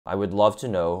I would love to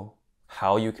know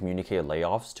how you communicate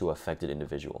layoffs to affected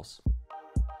individuals.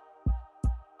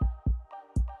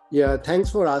 Yeah, thanks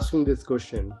for asking this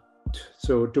question.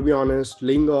 So, to be honest,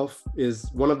 laying off is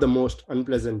one of the most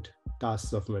unpleasant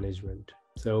tasks of management.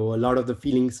 So, a lot of the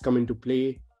feelings come into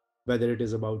play, whether it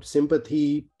is about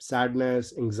sympathy,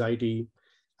 sadness, anxiety.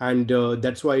 And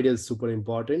that's why it is super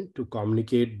important to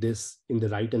communicate this in the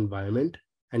right environment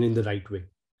and in the right way.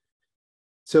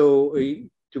 So,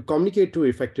 to communicate to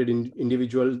affected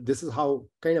individual, this is how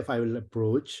kind of I will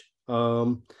approach.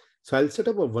 So, I'll set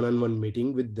up a one-on-one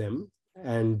meeting with them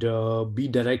and be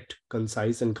direct,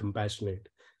 concise, and compassionate.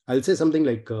 I'll say something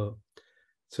like,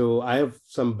 "So, I have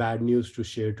some bad news to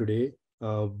share today.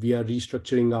 We are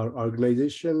restructuring our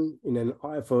organization in an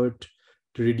effort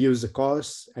to reduce the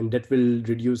costs, and that will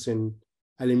reduce in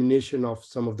elimination of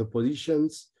some of the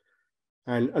positions.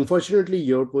 And unfortunately,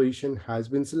 your position has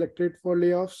been selected for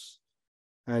layoffs.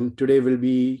 And today will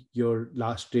be your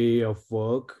last day of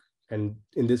work. And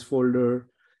in this folder,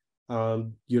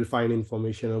 you'll find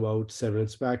information about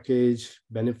severance package,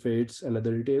 benefits, and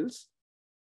other details.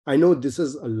 I know this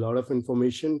is a lot of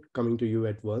information coming to you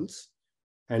at once.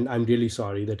 And I'm really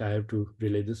sorry that I have to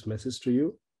relay this message to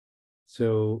you.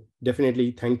 So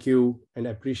definitely thank you and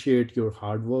appreciate your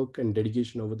hard work and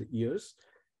dedication over the years.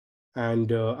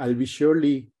 And I'll be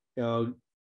surely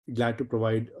glad to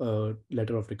provide a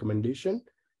letter of recommendation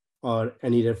or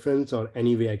any reference or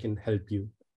any way I can help you.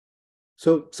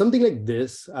 So something like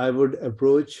this, I would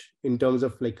approach in terms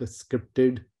of like a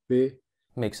scripted way.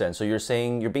 Makes sense. So you're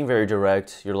saying you're being very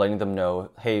direct. You're letting them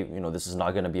know, hey, this is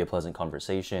not going to be a pleasant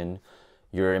conversation.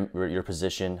 Your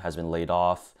position has been laid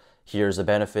off. Here's the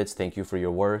benefits. Thank you for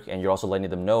your work. And you're also letting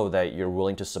them know that you're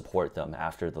willing to support them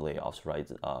after the layoffs, right?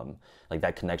 Like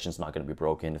that connection's not going to be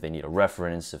broken. If they need a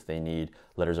reference, if they need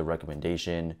letters of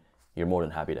recommendation, you're more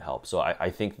than happy to help. So I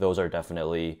think those are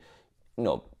definitely,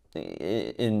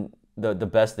 in the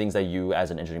best things that you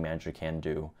as an engineering manager can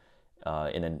do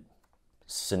in a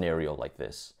scenario like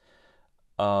this.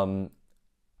 Um,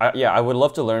 yeah, I would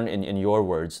love to learn in your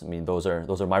words. I mean, those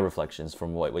are my reflections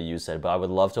from what you said, but I would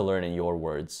love to learn in your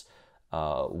words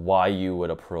why you would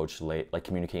approach like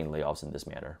communicating layoffs in this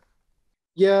manner.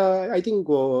 Yeah, I think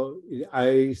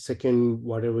I second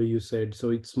whatever you said.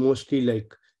 So it's mostly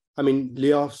like, I mean,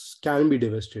 layoffs can be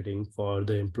devastating for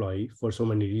the employee for so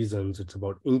many reasons. It's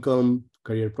about income,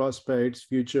 career prospects,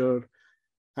 future.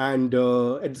 And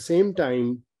at the same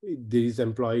time, these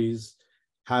employees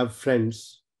have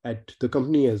friends at the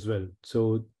company as well.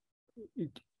 So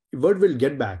it, word will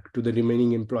get back to the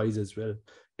remaining employees as well,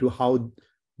 to how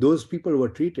those people were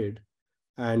treated.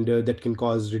 And that can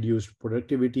cause reduced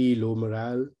productivity, low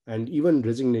morale, and even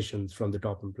resignations from the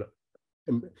top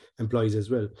em- employees as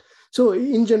well. So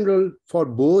in general, for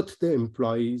both the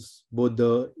employees, both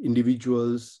the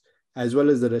individuals, as well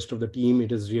as the rest of the team,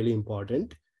 it is really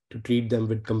important to treat them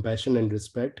with compassion and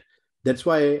respect. That's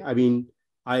why, I mean,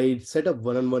 I set up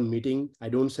one-on-one meeting. I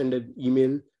don't send an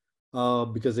email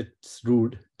because it's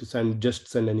rude to send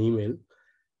an email.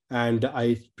 And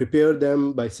I prepare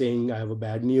them by saying I have a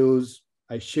bad news.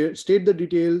 I state the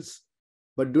details,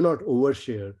 but do not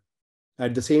overshare.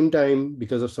 At the same time,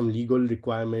 because of some legal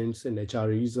requirements and HR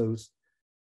reasons,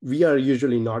 we are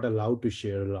usually not allowed to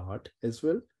share a lot as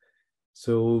well.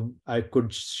 So I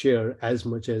could share as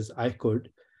much as I could,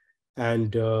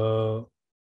 and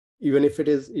even if it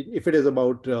is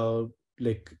about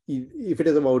if it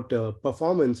is about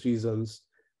performance reasons,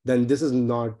 then this is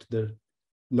not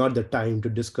the time to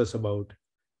discuss about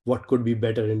what could be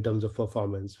better in terms of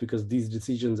performance, because these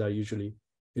decisions are usually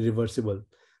irreversible.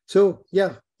 So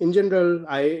yeah, in general,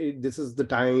 I this is the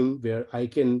time where I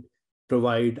can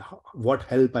provide what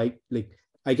help I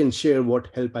can share what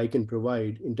help I can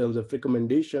provide in terms of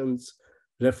recommendations,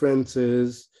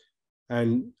 references,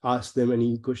 and ask them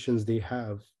any questions they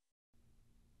have.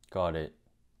 Got it.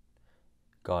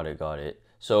 Got it. Got it.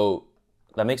 So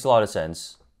that makes a lot of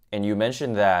sense. And you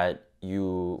mentioned that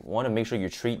you want to make sure you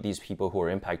treat these people who are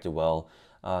impacted well,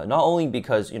 not only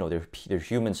because they're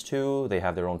humans too, they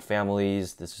have their own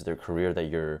families, this is their career that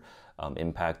you're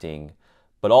impacting,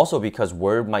 but also because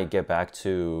word might get back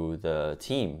to the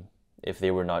team if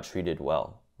they were not treated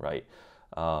well, right?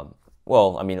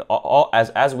 Well, I mean,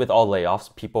 as with all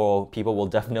layoffs, people will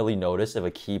definitely notice if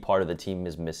a key part of the team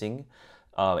is missing.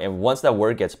 And once that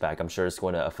word gets back, I'm sure it's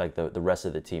going to affect the rest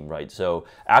of the team, right? So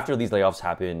after these layoffs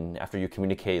happen, after you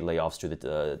communicate layoffs to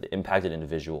the impacted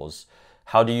individuals,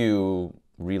 how do you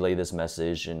relay this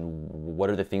message, and what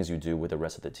are the things you do with the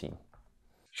rest of the team?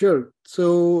 Sure.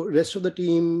 So rest of the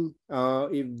team,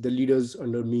 if the leaders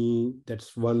under me,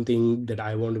 that's one thing that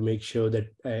I want to make sure that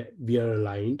we are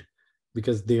aligned.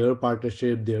 because their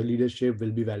partnership, their leadership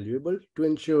will be valuable to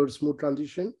ensure smooth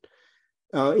transition.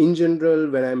 In general,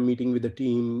 when I'm meeting with the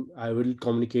team, I will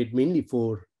communicate mainly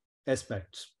four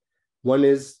aspects. One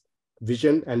is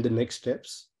vision and the next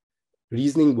steps,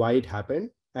 reasoning why it happened,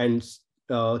 and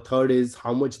third is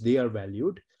how much they are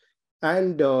valued,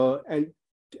 and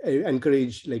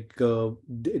encourage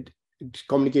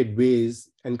communicate ways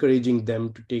encouraging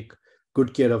them to take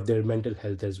good care of their mental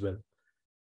health as well.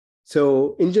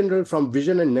 So in general, from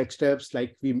vision and next steps,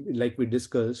 like we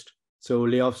discussed, so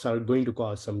layoffs are going to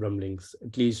cause some rumblings,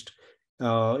 at least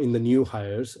in the new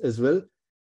hires as well.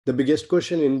 The biggest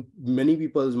question in many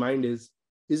people's mind is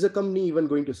the company even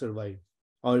going to survive?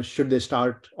 Or should they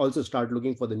also start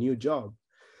looking for the new job?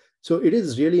 So it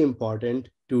is really important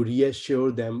to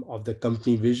reassure them of the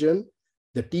company vision,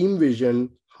 the team vision,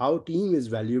 how team is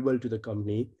valuable to the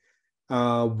company,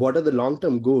 what are the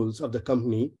long-term goals of the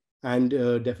company, and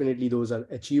definitely those are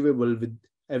achievable with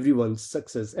everyone's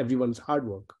success, everyone's hard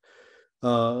work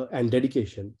and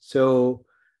dedication. So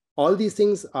all these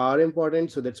things are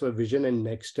important. So that's why vision and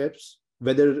next steps,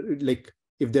 whether like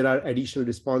if there are additional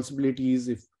responsibilities,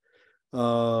 if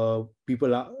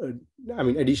people are,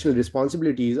 additional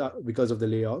responsibilities because of the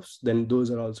layoffs, then those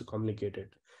are also communicated.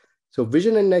 So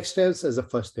vision and next steps as the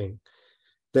first thing.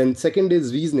 Then second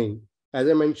is reasoning. As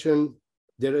I mentioned,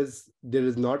 there is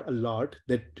not a lot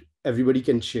that everybody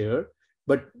can share,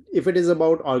 but if it is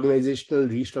about organizational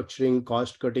restructuring,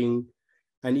 cost cutting,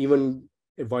 and even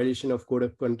a violation of code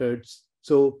of conduct,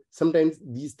 so sometimes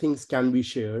these things can be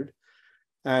shared.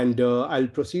 And I'll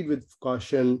proceed with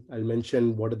caution. I'll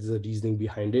mention what is the reasoning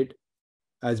behind it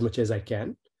as much as I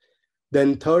can.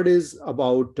 Then third is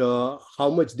about how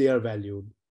much they are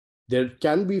valued. There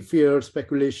can be fear,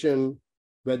 speculation,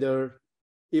 whether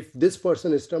if this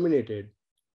person is terminated,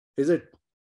 is it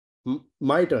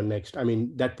my turn next? I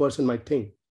mean, that person might think,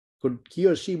 could he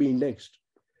or she be next?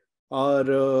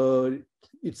 Or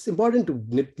it's important to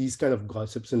nip these kind of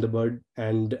gossips in the bud.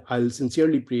 And I'll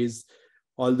sincerely praise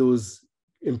all those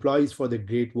employees for their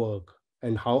great work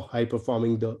and how high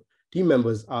performing the team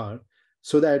members are,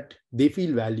 so that they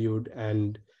feel valued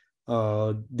and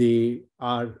they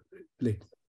are like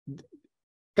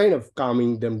kind of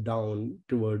calming them down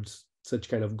towards such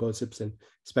kind of gossips and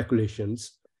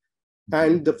speculations.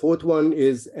 And the fourth one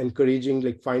is encouraging,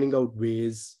 like finding out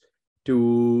ways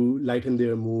to lighten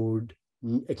their mood,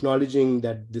 acknowledging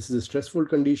that this is a stressful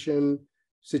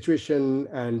situation,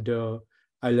 and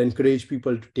I'll encourage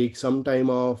people to take some time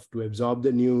off to absorb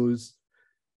the news.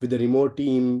 With the remote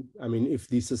team, I mean, if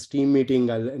this is team meeting,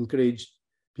 I'll encourage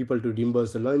people to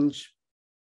reimburse the lunch.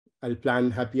 I'll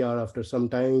plan happy hour after some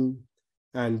time,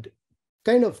 and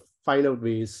kind of find out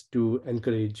ways to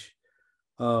encourage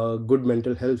good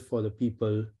mental health for the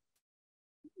people.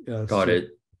 Got So it.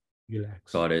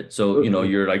 relax. Got it. So,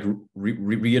 you're like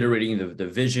reiterating the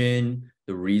vision,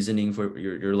 the reasoning for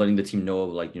you're letting the team know,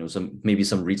 like, some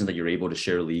reason that you're able to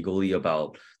share legally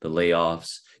about the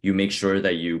layoffs. You make sure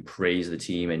that you praise the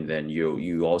team, and then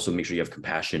you also make sure you have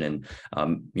compassion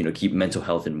and keep mental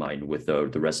health in mind with the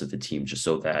rest of the team, just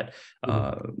so that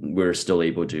we're still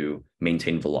able to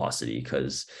maintain velocity.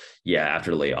 Because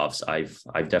after layoffs,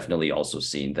 I've definitely also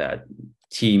seen that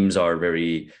teams are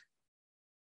very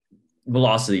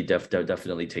velocity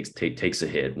definitely takes a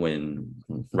hit when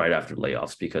right after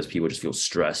layoffs, because people just feel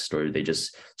stressed, or they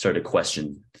just start to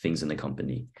question things in the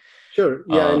company. Sure.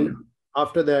 Yeah. And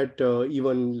after that,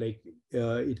 even like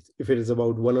if it is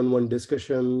about one-on-one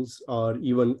discussions, or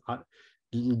even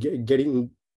getting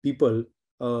people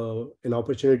an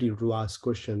opportunity to ask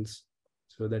questions.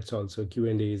 So that's also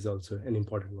Q&A is also an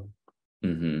important one.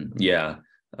 Mm-hmm. Yeah.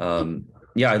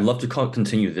 I'd love to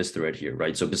continue this thread here,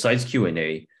 right? So besides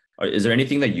Q&A, is there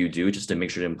anything that you do just to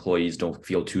make sure the employees don't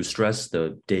feel too stressed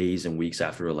the days and weeks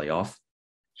after a layoff?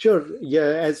 Sure. Yeah.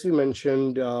 As we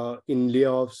mentioned, in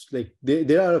layoffs, like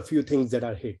there are a few things that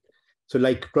are hit. So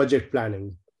like project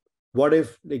planning. What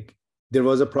if like there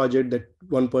was a project that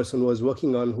one person was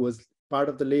working on who was part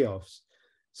of the layoffs?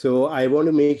 So I want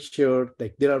to make sure,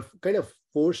 like there are kind of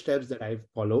 4 steps that I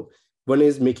follow. One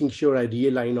is making sure I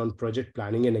realign on project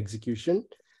planning and execution.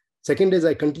 Second is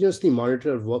I continuously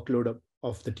monitor workload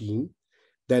of the team.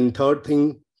 Then third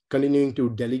thing, continuing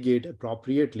to delegate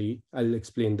appropriately. I'll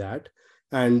explain that.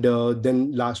 And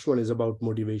then last one is about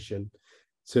motivation.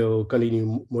 So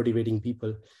continue motivating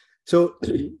people. So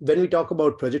when we talk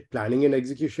about project planning and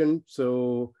execution,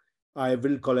 so I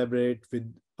will collaborate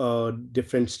with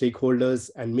different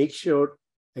stakeholders and make sure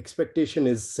expectation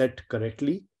is set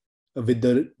correctly with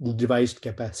the devised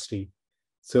capacity.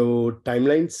 So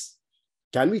timelines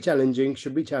can be challenging,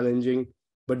 should be challenging,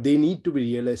 but they need to be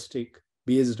realistic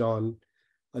based on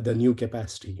the new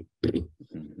capacity.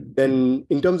 Then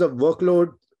in terms of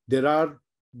workload, there are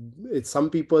some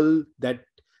people that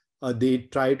they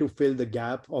try to fill the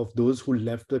gap of those who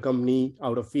left the company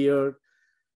out of fear.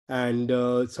 And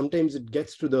sometimes it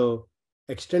gets to the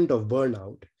extent of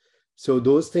burnout. So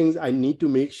those things, I need to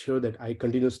make sure that I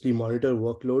continuously monitor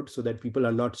workload so that people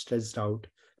are not stressed out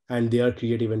and they are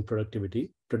creative and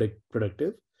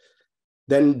productive.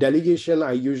 Then delegation,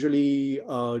 I usually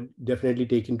definitely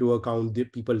take into account the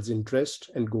people's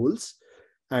interest and goals.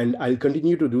 And I'll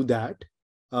continue to do that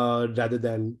rather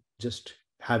than just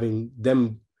having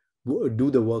them do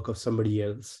the work of somebody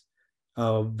else,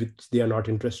 which they are not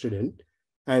interested in.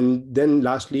 And then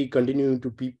lastly, continue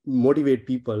to motivate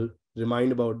people,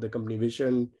 remind about the company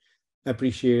vision,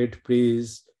 appreciate,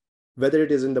 praise, whether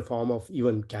it is in the form of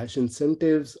even cash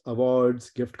incentives, awards,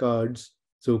 gift cards.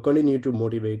 So continue to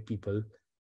motivate people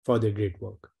for their great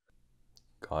work.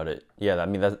 Got it. Yeah, I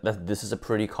mean, this is a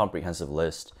pretty comprehensive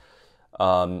list.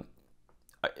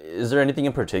 Is there anything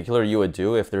in particular you would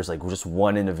do if there's like just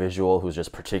one individual who's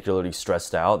just particularly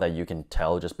stressed out that you can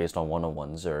tell just based on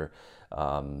one-on-ones or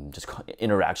just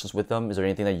interactions with them? Is there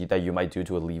anything that you might do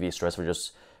to alleviate stress for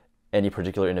just any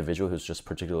particular individual who's just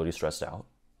particularly stressed out?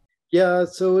 Yeah,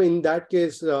 so in that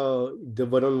case, the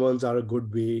one-on-ones are a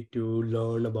good way to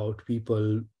learn about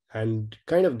people and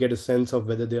kind of get a sense of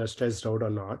whether they are stressed out or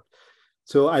not.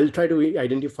 So I'll try to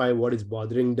identify what is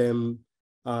bothering them.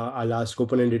 I'll ask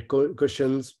open-ended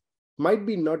questions. Might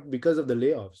be not because of the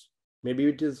layoffs. Maybe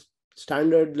it is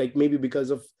standard, like maybe because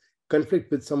of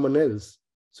conflict with someone else.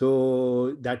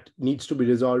 So that needs to be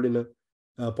resolved in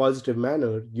a positive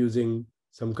manner using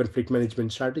some conflict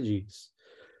management strategies.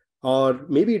 Or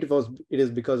maybe it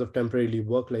is because of temporarily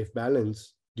work-life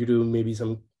balance due to maybe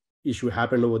some issue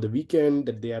happened over the weekend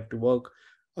that they have to work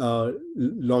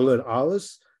longer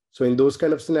hours. So in those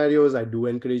kind of scenarios, I do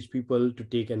encourage people to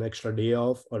take an extra day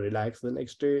off or relax the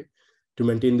next day to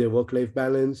maintain their work-life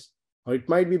balance. Or it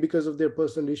might be because of their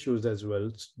personal issues as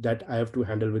well that I have to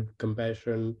handle with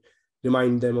compassion,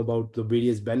 remind them about the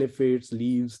various benefits,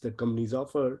 leaves that companies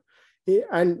offer.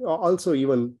 And also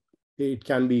even it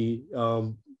can be,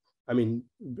 I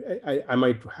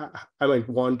might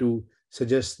want to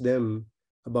suggest them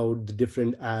about the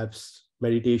different apps,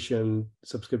 meditation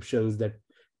subscriptions that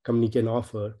company can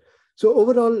offer. So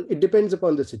overall, it depends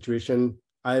upon the situation.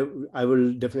 I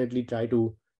will definitely try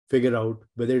to figure out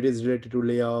whether it is related to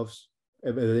layoffs,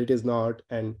 whether it is not,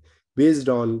 and based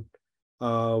on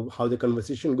how the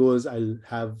conversation goes, I'll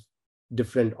have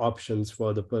different options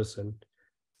for the person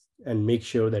and make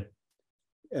sure that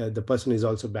the person is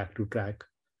also back to track.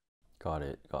 Got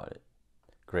it.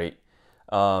 Great.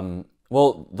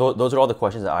 Well, those are all the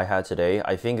questions that I had today.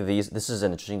 I think this is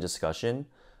an interesting discussion,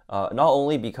 not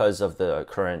only because of the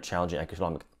current challenging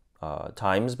economic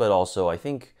times, but also I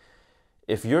think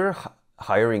if you're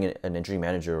hiring an engineering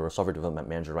manager or a software development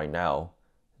manager right now,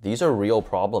 these are real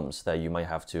problems that you might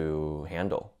have to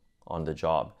handle on the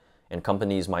job. And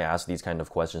companies might ask these kind of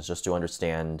questions just to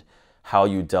understand how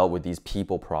you dealt with these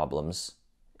people problems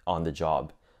on the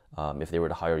job if they were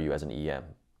to hire you as an EM.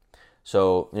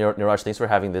 So, Neeraj, thanks for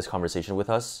having this conversation with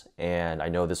us. And I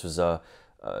know this was a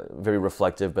very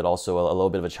reflective, but also a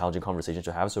little bit of a challenging conversation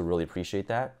to have, so really appreciate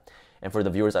that. And for the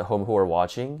viewers at home who are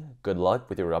watching, good luck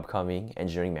with your upcoming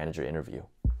engineering manager interview.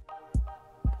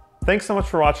 Thanks so much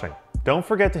for watching. Don't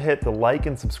forget to hit the like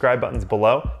and subscribe buttons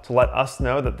below to let us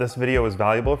know that this video was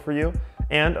valuable for you.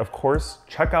 And of course,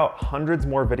 check out hundreds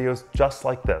more videos just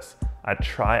like this at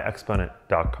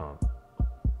tryexponent.com.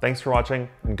 Thanks for watching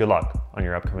and good luck on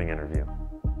your upcoming interview.